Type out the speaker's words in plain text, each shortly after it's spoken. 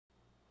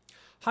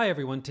Hi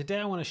everyone, today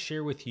I want to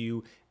share with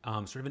you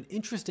sort of an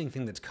interesting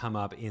thing that's come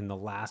up in the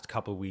last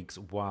couple of weeks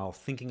while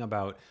thinking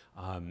about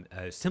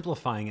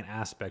simplifying an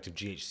aspect of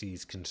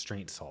GHC's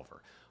constraint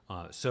solver.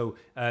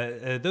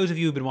 Those of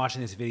you who've been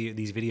watching these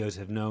videos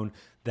have known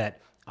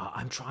that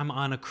I'm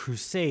on a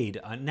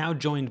crusade, now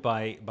joined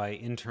by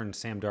intern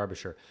Sam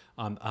Derbyshire,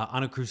 on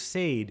a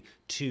crusade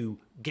to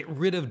get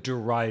rid of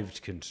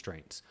derived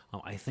constraints.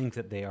 I think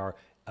that they are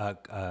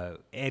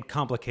add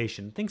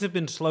complication. Things have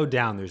been slowed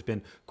down. There's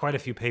been quite a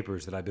few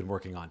papers that I've been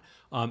working on.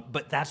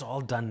 But that's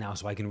all done now,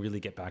 so I can really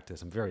get back to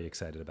this. I'm very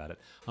excited about it.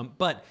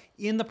 But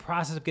in the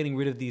process of getting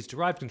rid of these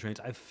derived constraints,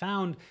 I've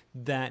found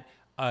that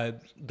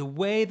the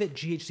way that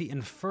GHC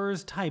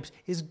infers types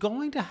is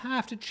going to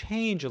have to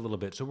change a little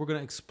bit. So we're going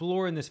to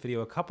explore in this video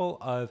a couple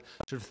of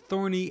sort of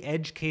thorny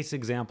edge case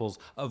examples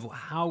of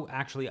how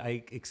actually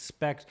I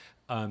expect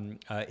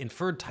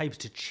inferred types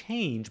to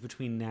change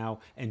between now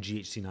and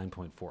GHC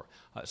 9.4.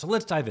 So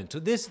let's dive in. So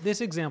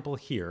this example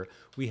here,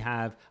 we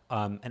have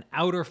an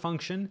outer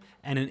function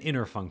and an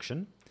inner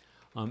function.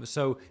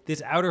 So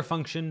this outer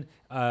function,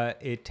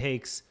 it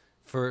takes,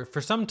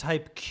 for some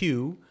type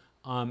Q,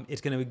 it's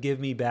going to give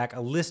me back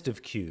a list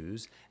of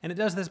Qs, and it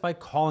does this by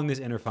calling this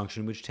inner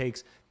function, which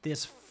takes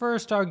this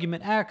first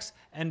argument x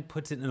and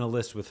puts it in a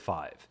list with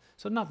 5.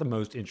 So not the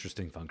most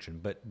interesting function,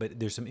 but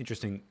there's some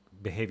interesting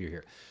behavior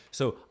here.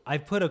 So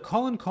I've put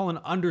a :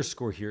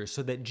 underscore here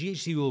so that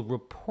GHC will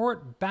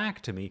report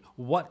back to me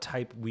what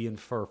type we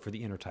infer for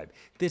the inner type.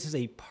 This is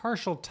a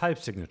partial type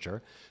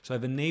signature, so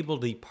I've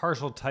enabled the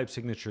partial type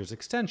signatures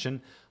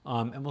extension,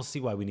 and we'll see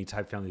why we need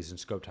type families and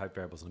scope type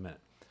variables in a minute.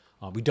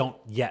 We don't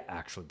yet,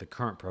 actually. The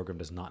current program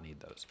does not need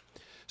those.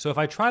 So if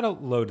I try to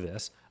load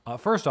this,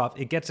 first off,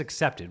 it gets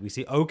accepted. We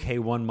see OK,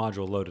 one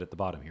module loaded at the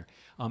bottom here.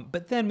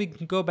 But then we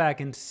can go back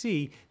and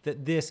see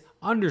that this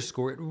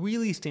underscore, it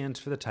really stands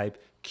for the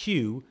type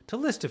Q to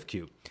list of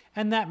Q.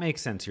 And that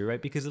makes sense here,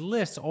 right? Because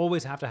lists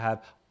always have to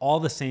have all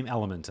the same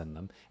elements in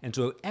them. And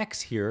so X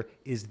here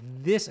is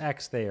this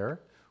X there,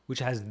 which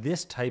has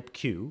this type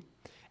Q.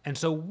 And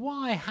so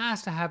Y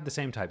has to have the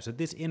same type. So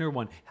this inner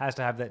one has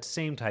to have that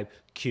same type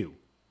Q.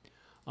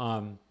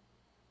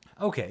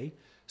 Okay,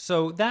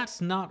 so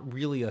that's not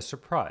really a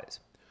surprise.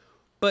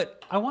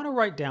 But I want to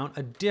write down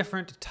a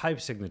different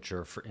type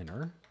signature for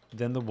inner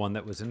than the one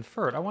that was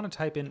inferred. I want to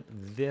type in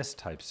this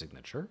type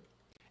signature.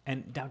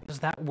 And now, does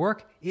that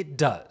work? It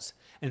does.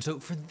 And so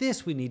for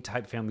this, we need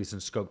type families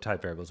and scope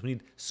type variables. We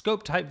need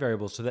scope type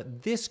variables so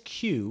that this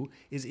Q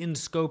is in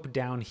scope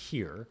down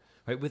here.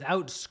 Right?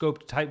 Without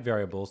scoped type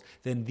variables,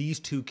 then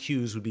these two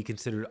Qs would be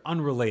considered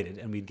unrelated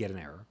and we'd get an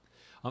error.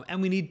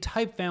 And we need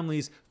type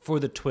families for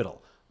the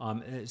twiddle.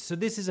 So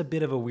this is a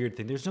bit of a weird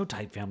thing. There's no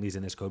type families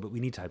in this code, but we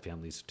need type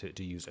families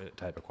to use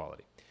type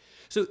equality.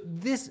 So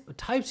this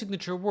type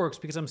signature works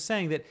because I'm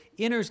saying that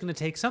inner is going to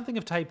take something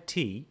of type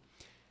T,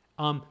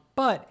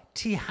 but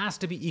T has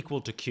to be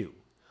equal to Q.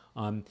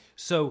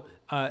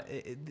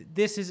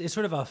 This is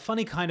sort of a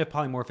funny kind of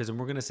polymorphism.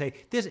 We're going to say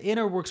this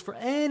inner works for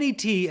any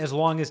T as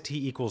long as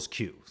T equals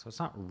Q. So it's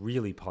not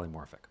really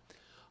polymorphic.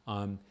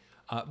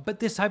 But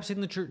this type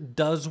signature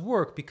does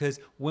work because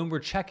when we're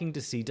checking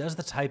to see does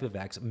the type of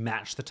X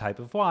match the type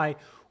of Y,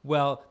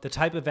 well, the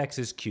type of X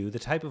is Q, the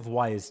type of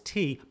Y is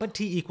T, but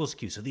T equals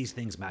Q, so these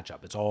things match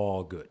up. It's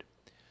all good.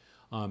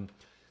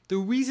 The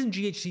reason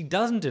GHC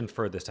doesn't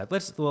infer this type,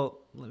 let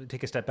me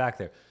take a step back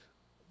there.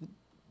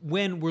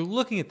 When we're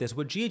looking at this,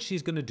 what GHC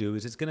is going to do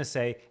is it's going to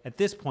say, at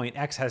this point,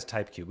 X has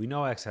type Q. We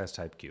know X has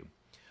type Q.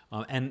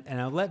 And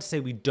now let's say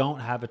we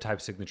don't have a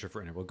type signature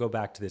for inner. We'll go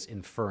back to this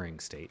inferring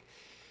state.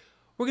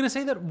 We're going to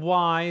say that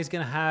Y is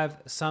going to have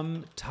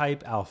some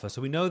type alpha.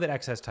 So we know that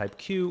X has type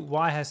Q,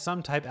 Y has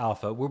some type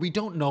alpha where we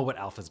don't know what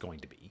alpha is going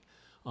to be.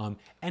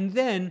 And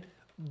then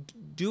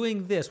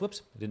doing this,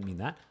 whoops, I didn't mean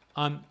that.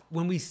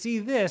 When we see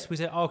this, we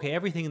say, okay,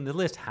 everything in the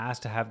list has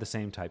to have the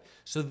same type.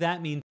 So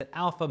that means that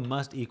alpha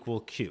must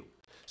equal Q.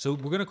 So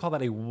we're going to call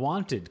that a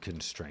wanted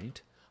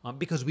constraint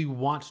because we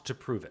want to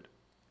prove it.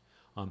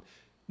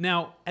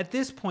 Now, at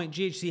this point,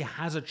 GHC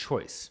has a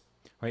choice.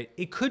 Right?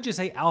 It could just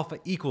say alpha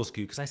equals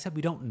Q, because I said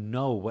we don't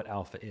know what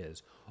alpha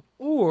is.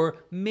 Or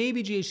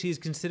maybe GHC is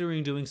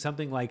considering doing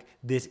something like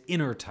this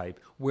inner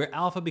type, where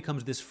alpha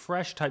becomes this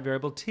fresh type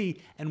variable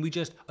T, and we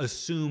just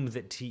assume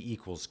that T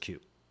equals Q.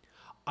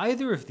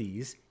 Either of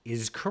these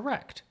is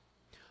correct.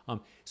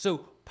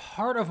 So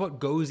part of what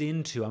goes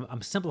into,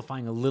 I'm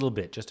simplifying a little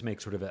bit just to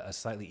make sort of a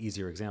slightly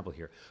easier example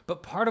here,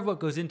 but part of what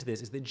goes into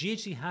this is that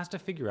GHC has to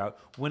figure out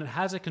when it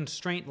has a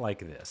constraint like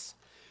this,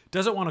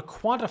 does it want to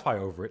quantify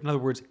over it? In other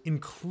words,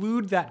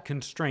 include that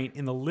constraint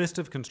in the list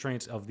of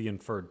constraints of the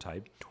inferred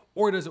type,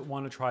 or does it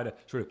want to try to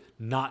sort of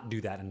not do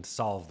that and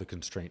solve the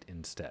constraint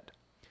instead?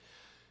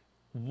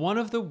 One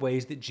of the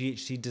ways that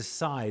GHC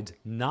decides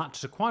not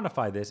to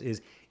quantify this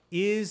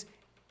is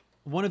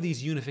one of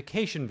these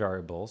unification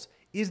variables,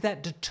 is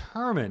that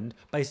determined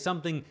by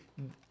something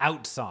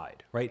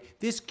outside, right?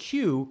 This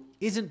Q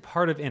isn't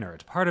part of inner,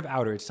 it's part of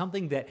outer. It's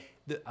something that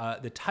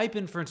the type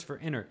inference for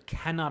inner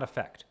cannot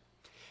affect.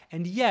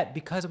 And yet,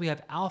 because we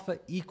have alpha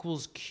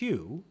equals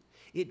Q,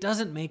 it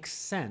doesn't make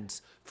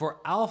sense for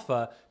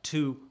alpha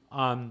to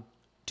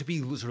be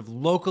sort of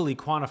locally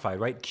quantified,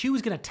 right? Q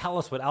is going to tell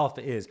us what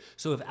alpha is.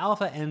 So if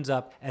alpha ends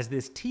up as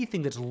this T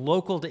thing that's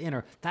local to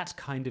inner, that's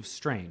kind of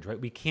strange, right?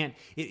 We can't,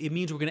 it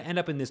means we're going to end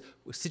up in this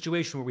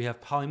situation where we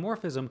have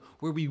polymorphism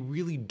where we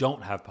really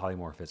don't have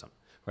polymorphism,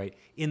 right?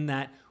 In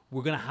that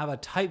we're going to have a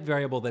type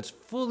variable that's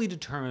fully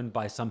determined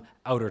by some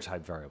outer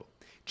type variable.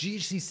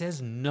 GHC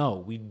says no,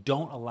 we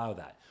don't allow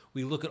that.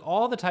 We look at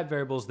all the type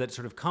variables that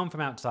sort of come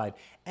from outside.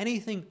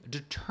 Anything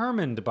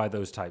determined by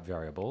those type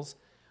variables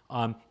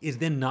is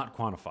then not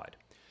quantified.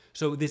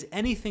 So this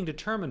anything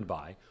determined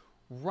by,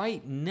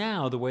 right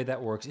now the way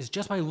that works is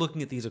just by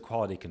looking at these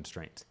equality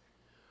constraints.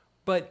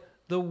 But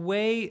the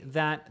way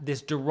that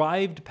this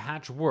derived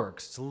patch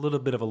works, it's a little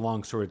bit of a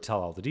long story to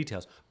tell all the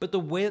details, but the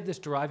way that this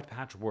derived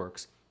patch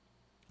works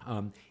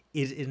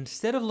is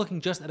instead of looking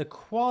just at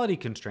equality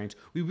constraints,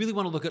 we really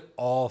want to look at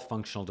all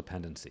functional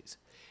dependencies.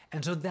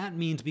 And so that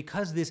means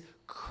because this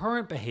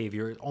current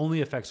behavior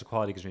only affects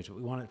equality constraints, but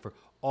we want it for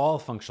all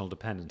functional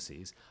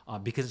dependencies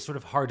because it's sort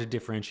of hard to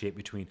differentiate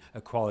between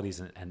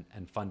equalities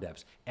and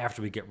fundeps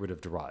after we get rid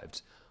of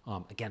deriveds.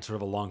 Again, sort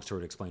of a long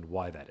story to explain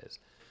why that is.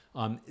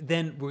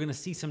 Then we're going to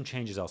see some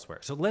changes elsewhere.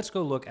 So let's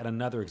go look at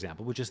another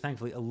example, which is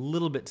thankfully a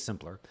little bit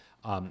simpler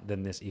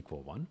than this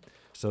equal one.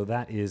 So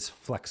that is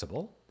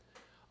flexible.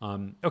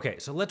 Okay,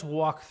 so let's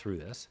walk through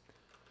this.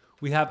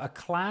 We have a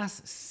class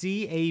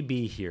CAB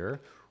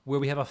here where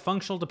we have a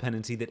functional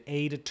dependency that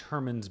A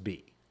determines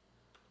B.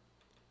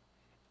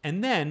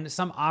 And then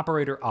some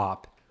operator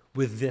op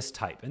with this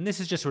type. And this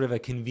is just sort of a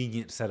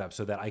convenient setup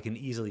so that I can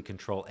easily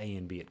control A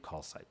and B at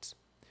call sites.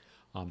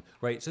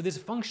 Right, so this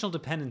functional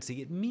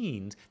dependency, it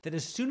means that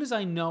as soon as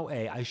I know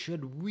A, I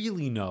should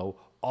really know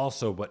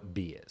also what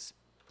B is.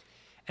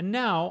 And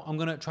now I'm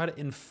going to try to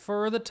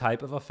infer the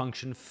type of a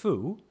function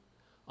foo,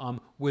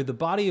 where the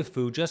body of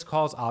foo just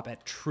calls op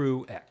at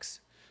true x.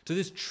 So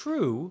this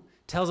true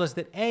tells us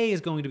that A is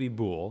going to be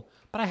bool,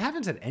 but I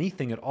haven't said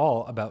anything at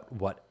all about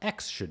what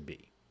x should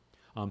be.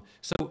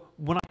 So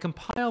when I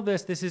compile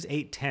this, this is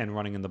 810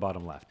 running in the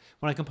bottom left.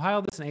 When I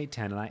compile this in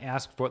 810 and I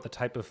ask for what the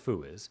type of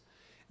foo is,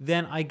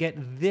 then I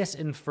get this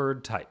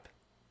inferred type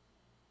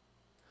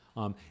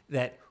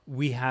that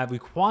we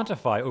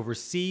quantify over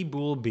C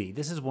bool B.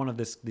 This is one of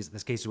this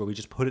cases where we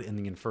just put it in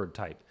the inferred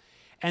type.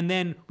 And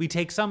then we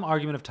take some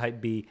argument of type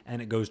B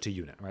and it goes to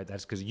unit, right?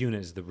 That's because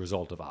unit is the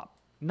result of op.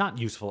 Not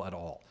useful at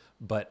all,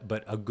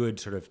 but a good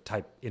sort of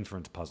type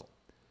inference puzzle.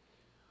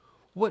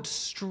 What's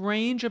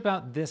strange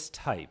about this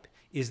type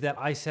is that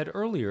I said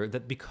earlier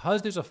that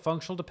because there's a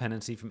functional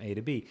dependency from A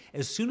to B,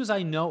 as soon as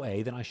I know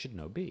A, then I should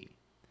know B.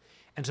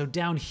 And so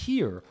down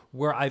here,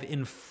 where I've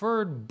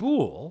inferred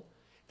bool,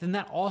 then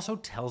that also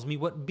tells me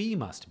what B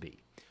must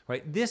be,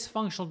 right? This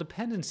functional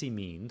dependency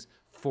means,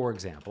 for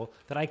example,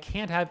 that I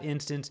can't have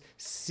instance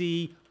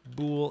C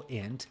bool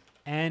int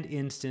and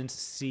instance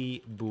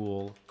C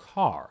bool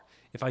car.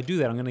 If I do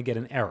that, I'm going to get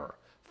an error.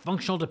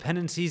 Functional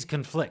dependencies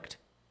conflict.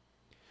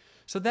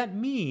 So that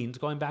means,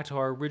 going back to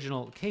our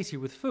original case here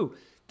with foo,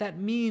 that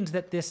means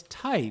that this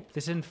type,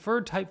 this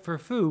inferred type for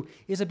foo,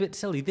 is a bit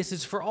silly. This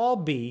is for all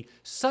B,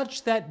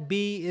 such that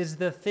B is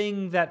the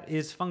thing that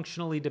is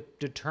functionally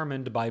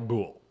determined by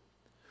bool,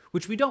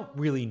 which we don't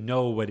really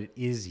know what it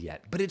is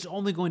yet, but it's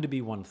only going to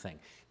be one thing.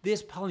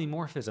 This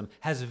polymorphism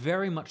has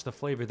very much the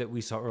flavor that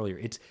we saw earlier.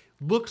 It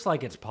looks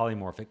like it's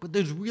polymorphic, but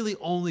there's really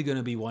only going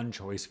to be one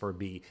choice for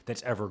B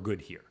that's ever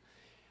good here.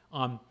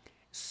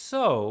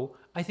 So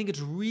I think it's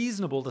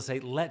reasonable to say,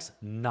 let's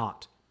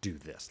not do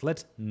this.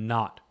 Let's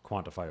not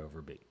quantify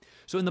over B.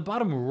 So in the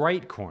bottom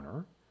right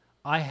corner,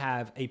 I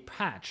have a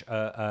patch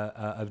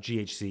of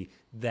GHC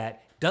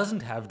that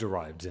doesn't have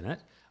deriveds in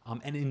it,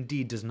 and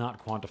indeed does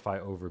not quantify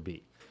over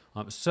B.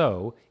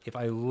 So if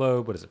I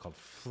load, what is it called,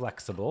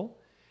 flexible,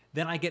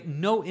 then I get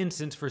no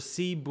instance for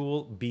C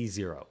bool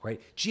B0,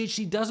 right?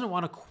 GHC doesn't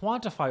want to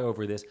quantify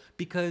over this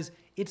because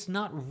it's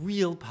not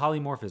real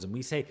polymorphism.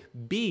 We say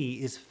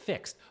B is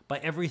fixed by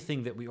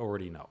everything that we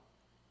already know.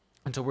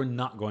 And so we're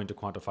not going to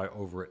quantify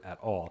over it at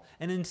all.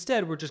 And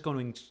instead, we're just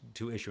going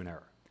to issue an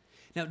error.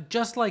 Now,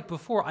 just like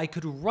before, I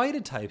could write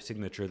a type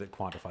signature that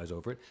quantifies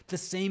over it. The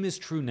same is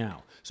true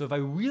now. So if I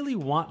really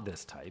want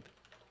this type,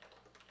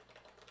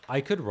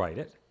 I could write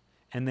it,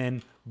 and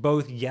then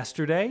both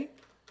yesterday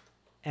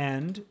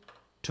and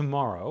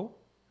tomorrow,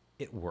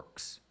 it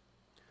works.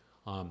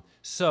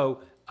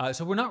 So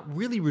we're not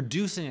really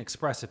reducing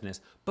expressiveness,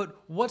 but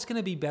what's going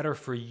to be better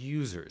for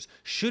users?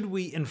 Should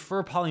we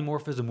infer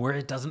polymorphism where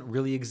it doesn't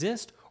really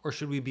exist, or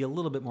should we be a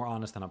little bit more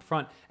honest and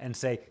upfront and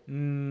say,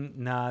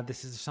 nah,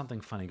 this is something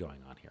funny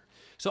going on here?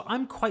 So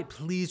I'm quite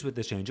pleased with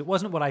this change. It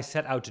wasn't what I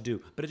set out to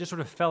do, but it just sort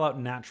of fell out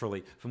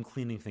naturally from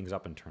cleaning things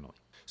up internally.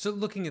 So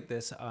looking at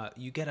this,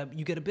 you get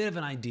a bit of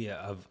an idea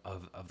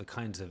of the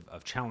kinds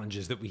of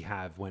challenges that we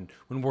have when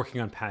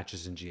working on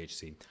patches in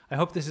GHC. I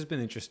hope this has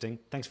been interesting.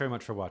 Thanks very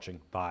much for watching.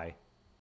 Bye.